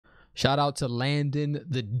Shout out to Landon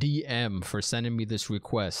The DM for sending me this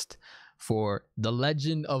request for The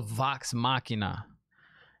Legend of Vox Machina.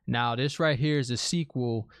 Now, this right here is a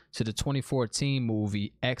sequel to the 2014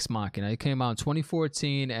 movie Ex Machina. It came out in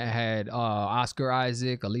 2014. It had Oscar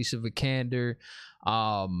Isaac, Alicia Vikander,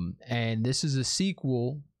 and this is a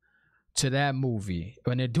sequel to that movie.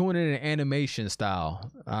 And they're doing it in animation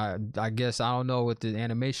style. I guess I don't know what the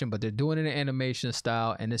animation, but they're doing it in animation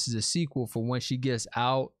style. And this is a sequel for when she gets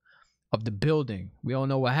out of the building. We don't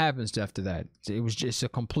know what happens after that. It was just a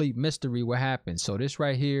complete mystery what happened. So this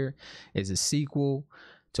right here is a sequel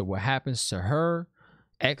to what happens to her.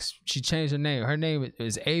 She changed her name. Her name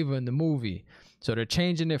is Ava in the movie. So they're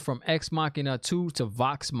changing it from Ex Machina 2 to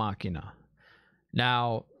Vox Machina.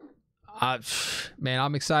 Now,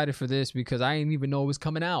 I'm excited for this because I didn't even know it was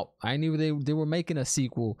coming out. I didn't even they were making a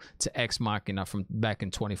sequel to Ex Machina from back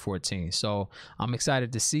in 2014. So I'm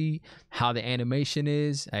excited to see how the animation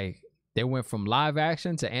is. Hey, they went from live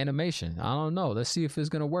action to animation. I don't know. Let's see if it's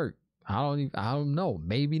gonna work. I don't know.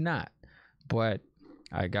 Maybe not. But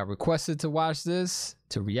I got requested to watch this,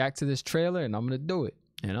 to react to this trailer, and I'm gonna do it.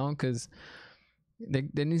 You know, because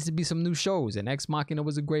there needs to be some new shows, and Ex Machina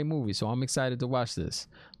was a great movie, so I'm excited to watch this.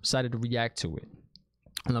 I'm excited to react to it.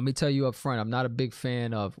 And let me tell you up front, I'm not a big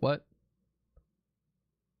fan of what?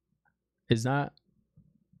 It's not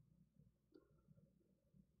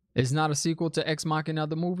a sequel to Ex Machina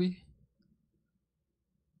the movie?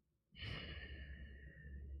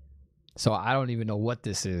 So I don't even know what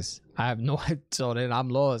this is. I have no idea. So then I'm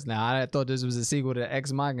lost now. I thought this was a sequel to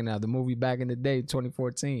Ex Machina, the movie back in the day,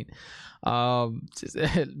 2014.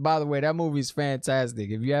 By the way, that movie is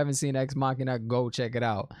fantastic. If you haven't seen Ex Machina, go check it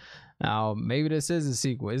out. Now, maybe this is a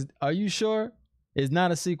sequel. Are you sure? It's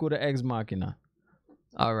not a sequel to Ex Machina.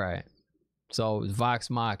 All right. So it's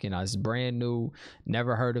Vox Machina. It's brand new.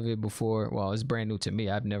 Never heard of it before. Well, it's brand new to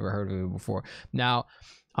me. I've never heard of it before. Now,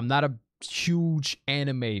 I'm not a huge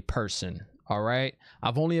anime person. All right.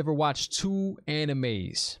 I've only ever watched 2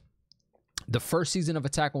 animes. The first season of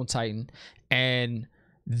Attack on Titan and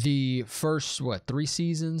the first, 3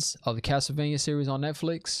 seasons of the Castlevania series on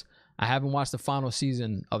Netflix. I haven't watched the final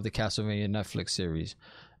season of the Castlevania Netflix series.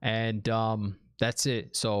 And that's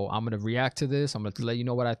it. So I'm going to react to this. I'm going to let you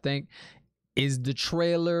know what I think. Is the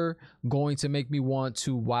trailer going to make me want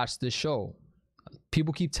to watch the show?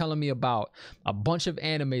 People keep telling me about a bunch of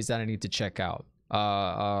animes that I need to check out.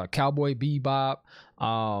 Cowboy Bebop.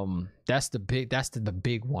 That's the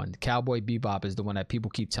big one. Cowboy Bebop is the one that people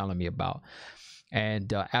keep telling me about.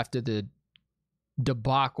 And after the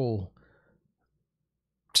debacle,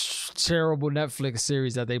 terrible Netflix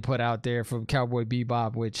series that they put out there from Cowboy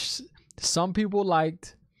Bebop, which some people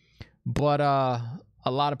liked, but a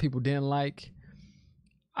lot of people didn't like.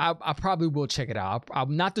 I probably will check it out.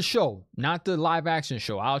 I'm not the show, not the live action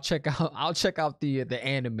show. I'll check out the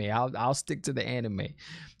anime. I'll stick to the anime.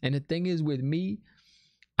 And the thing is with me,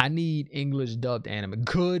 I need English dubbed anime,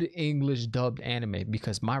 good English dubbed anime,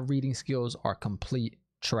 because my reading skills are complete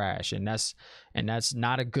trash, and that's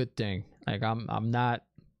not a good thing. Like I'm not.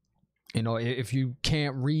 You know, if you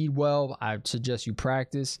can't read well, I suggest you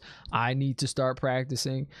practice. I need to start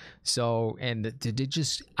practicing. So, and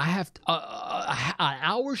I have an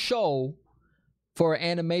hour show for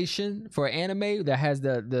animation, for anime that has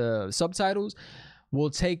the subtitles will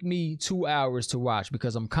take me 2 hours to watch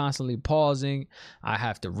because I'm constantly pausing. I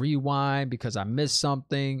have to rewind because I missed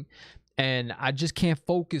something. And I just can't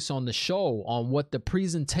focus on the show, on what the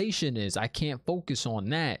presentation is. I can't focus on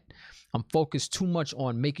that. I'm focused too much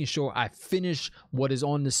on making sure I finish what is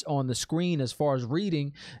on the screen as far as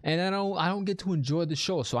reading, and I don't get to enjoy the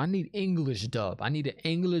show. So I need English dub. I need an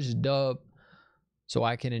English dub so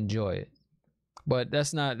I can enjoy it. But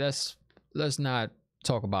let's not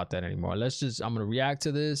talk about that anymore. I'm gonna react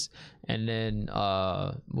to this, and then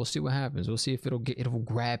we'll see what happens. We'll see if it'll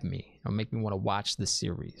grab me. It'll make me want to watch the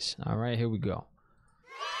series. All right, here we go.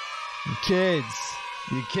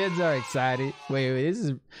 You kids are excited. Wait, this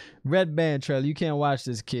is Red Band trailer. You can't watch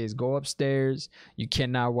this, kids. Go upstairs. You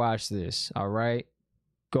cannot watch this. All right,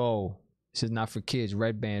 go. This is not for kids.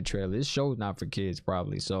 Red Band trailer. This show's not for kids,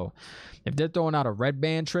 probably. So, if they're throwing out a Red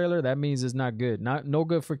Band trailer, that means it's not good. No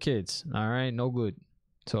good for kids. All right, no good.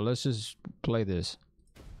 So let's just play this.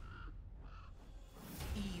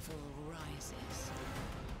 Evil rises.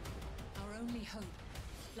 Our only hope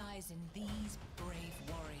lies in these brave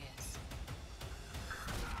warriors.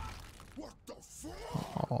 What the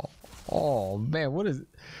fuck? Oh man, what is it?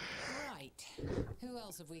 Right. Who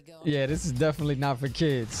else have we got? Yeah, this is definitely not for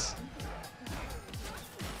kids.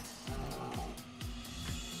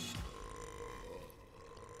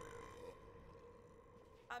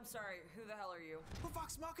 I'm sorry, who the hell are you?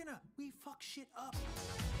 Vox Machina. Machina, we fuck shit up.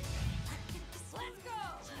 Let's go!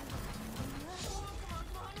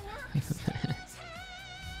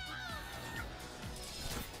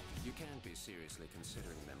 You can't be seriously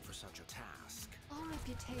considering them for such a task. Our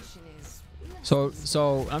reputation is... So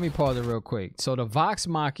let me pause it real quick. So the Vox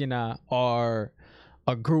Machina are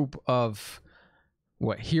a group of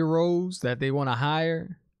heroes that they want to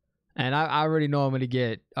hire, and I already know I'm gonna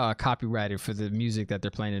get copyrighted for the music that they're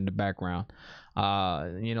playing in the background.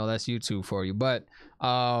 You know, that's YouTube for you. But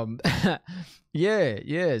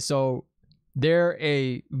yeah. So they're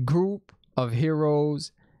a group of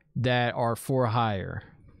heroes that are for hire,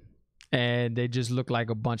 and they just look like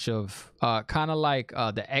a bunch of kind of like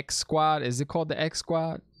the X Squad. Is it called the X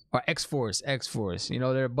Squad or X Force? X Force. You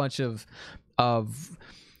know, they're a bunch of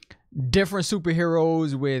different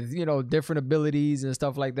superheroes with, you know, different abilities and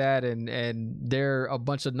stuff like that, and they're a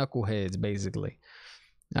bunch of knuckleheads basically.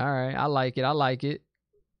 All right, I like it.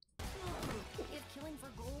 If killing for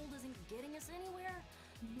gold isn't getting us anywhere,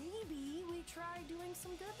 maybe we try doing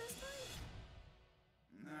some good this time?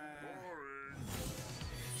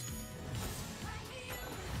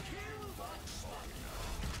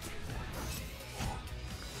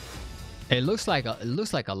 It looks like a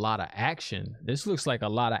lot of action. This looks like a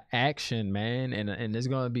lot of action, man, and there's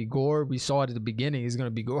gonna be gore. We saw it at the beginning. It's gonna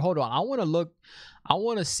be gore. Hold on, I want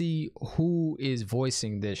to see who is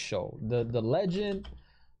voicing this show. The legend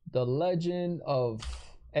of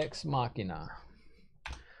Ex Machina,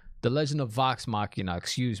 the Legend of Vox Machina.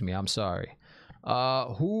 Excuse me, I'm sorry.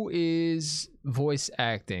 Who is voice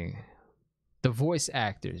acting? The voice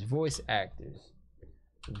actors,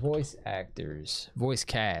 voice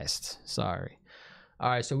cast. Sorry.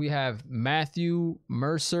 All right, so we have Matthew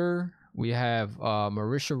Mercer, we have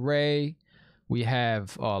Marisha Ray, we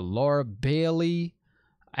have Laura Bailey,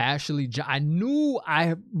 Ashley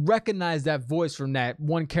I recognized that voice from that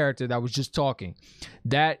one character that was just talking.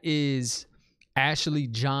 That is Ashley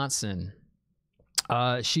Johnson.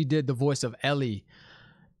 She did the voice of Ellie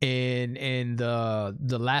in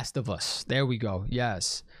the Last of Us. There we go.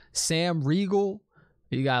 Yes. Sam Riegel.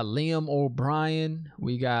 We got Liam O'Brien.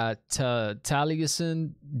 We got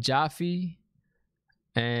Taliesin Jaffe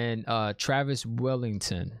and Travis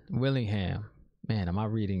Willingham. Man, am I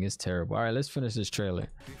reading? It's terrible. All right, let's finish this trailer.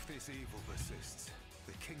 If this evil persists,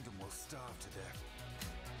 the kingdom will starve to death.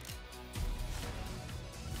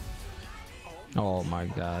 Oh my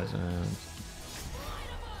gosh, man.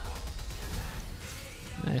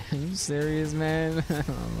 Man, are you serious, man? Oh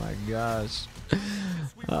my gosh.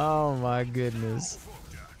 Oh my goodness.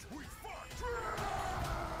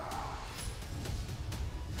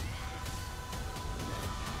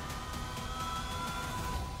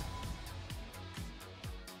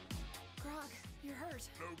 Grog, you're hurt.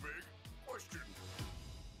 No big question.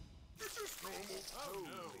 This is normal. Oh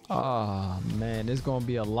no. Oh man, there's gonna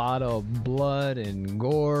be a lot of blood and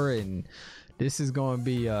gore, and this is gonna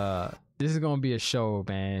be a show,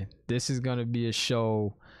 man. This is gonna be a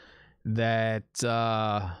show that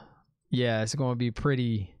yeah, it's gonna be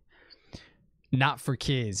pretty not for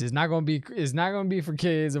kids. It's not gonna be for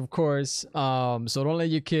kids, of course. So don't let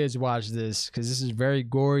your kids watch this, because this is very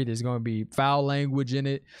gory. There's gonna be foul language in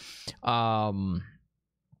it.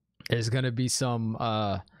 There's gonna be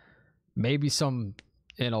some maybe some,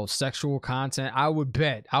 you know, sexual content. I would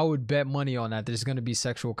bet money on that there's gonna be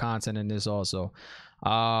sexual content in this also.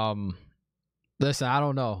 Listen, I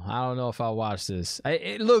don't know if I'll watch this.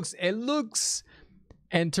 It looks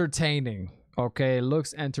entertaining. Okay, it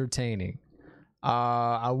looks entertaining.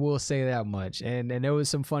 I will say that much. And there was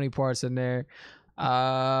some funny parts in there.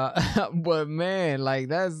 But man, like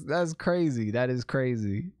that's crazy. That is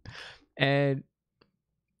crazy. And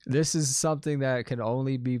this is something that can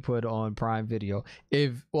only be put on Prime Video,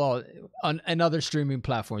 on other streaming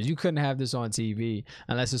platforms. You couldn't have this on TV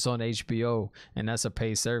unless it's on HBO, and that's a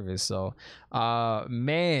paid service. So,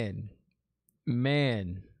 man,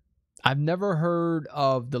 I've never heard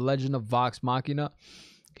of The Legend of Vox Machina.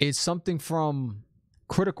 It's something from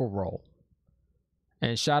Critical Role,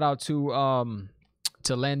 and shout out to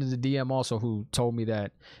Landon The DM also, who told me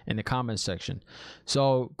that in the comments section.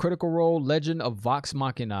 So Critical Role, Legend of Vox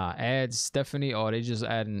Machina, adds Stephanie. Oh, they just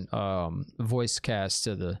adding voice cast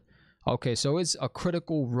to the. Okay, so it's a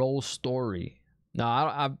Critical Role story.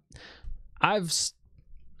 Now I've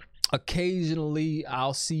occasionally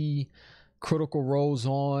I'll see Critical Roles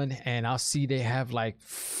on, and I'll see they have like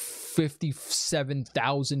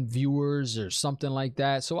 57,000 viewers or something like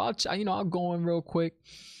that. So I'll go in real quick.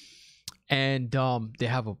 And they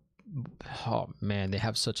have they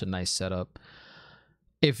have such a nice setup.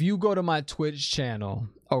 If you go to my Twitch channel,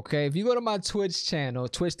 Okay, if you go to my Twitch channel,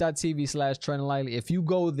 twitch.tv/Treadnlightly, if you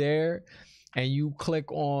go there and you click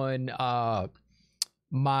on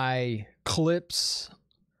my clips,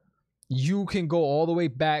 you can go all the way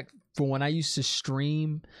back for when I used to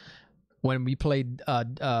stream, when we played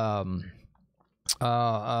what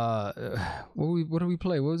do we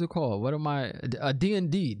play? What was it called? What am I?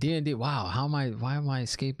 D&D. Wow, why am I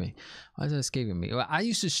escaping? Why is that escaping me? I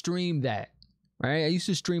used to stream that, right? I used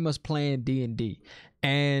to stream us playing D&D,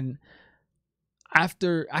 and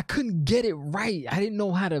after I couldn't get it right, I didn't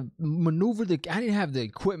know how to maneuver I didn't have the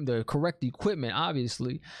equipment, the correct equipment.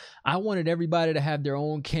 Obviously, I wanted everybody to have their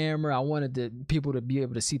own camera. I wanted the people to be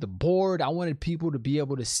able to see the board. I wanted people to be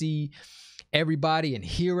able to see everybody and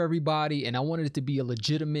hear everybody, and I wanted it to be a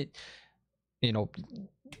legitimate,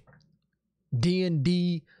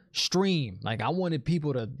 D&D stream. Like, I wanted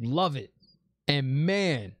people to love it, and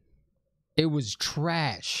man, it was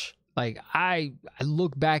trash. Like, I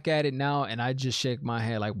look back at it now and I just shake my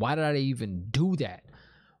head. Like, why did I even do that?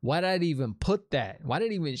 Why did I even put that? Why did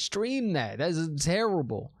I even stream that? That's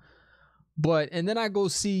terrible. And then I go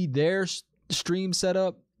see their stream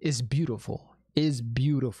setup. It's beautiful. It's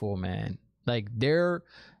beautiful, man. Like, their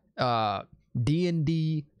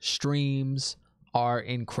D&D streams are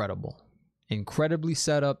incredible. Incredibly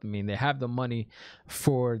set up. I mean, they have the money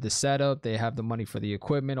for the setup. They have the money for the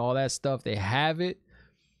equipment, all that stuff. They have it.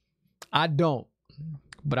 I don't,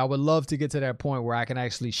 but I would love to get to that point where I can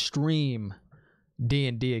actually stream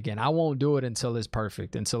D&D again. I won't do it until it's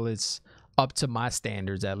perfect, until it's up to my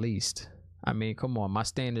standards at least. I mean, come on, my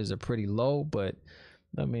standards are pretty low, but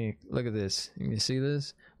I mean, look at this. You can see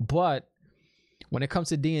this? But when it comes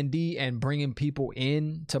to D&D and bringing people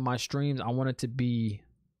in to my streams, I want it to be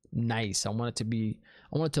nice. I want it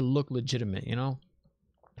to look legitimate,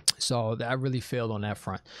 So I really failed on that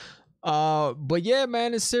front. But yeah,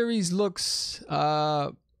 man, this series looks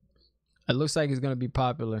it looks like it's gonna be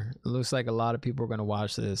popular. It looks like a lot of people are gonna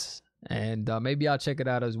watch this, and maybe I'll check it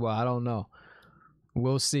out as well. I don't know,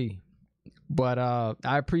 we'll see. But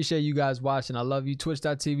I appreciate you guys watching. I love you.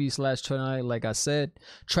 Twitch.tv/Treadnlightly, like I said.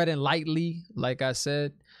 Treadnlightly, like I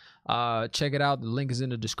said. Check it out. The link is in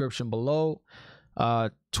the description below.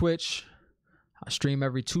 Twitch, I stream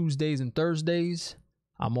every Tuesdays and Thursdays.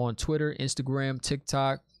 I'm on Twitter, Instagram,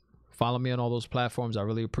 TikTok. Follow me on all those platforms. I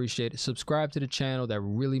really appreciate it. Subscribe to the channel. That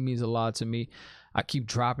really means a lot to me. I keep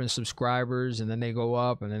dropping subscribers, and then they go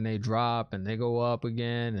up, and then they drop, and they go up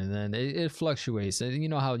again, and then it fluctuates. You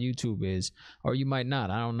know how YouTube is, or you might not.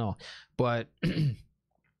 I don't know. But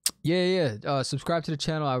yeah. Subscribe to the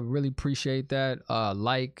channel. I really appreciate that.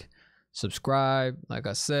 Like, subscribe. Like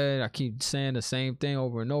I said, I keep saying the same thing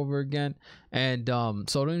over and over again. And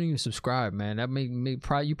so don't even subscribe, man. That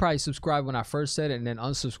you probably subscribe when I first said it, and then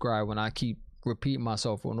unsubscribe when I keep repeating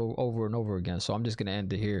myself over and over again. So I'm just gonna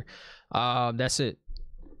end it here. That's it.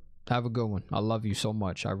 Have a good one. I love you so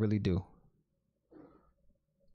much. I really do.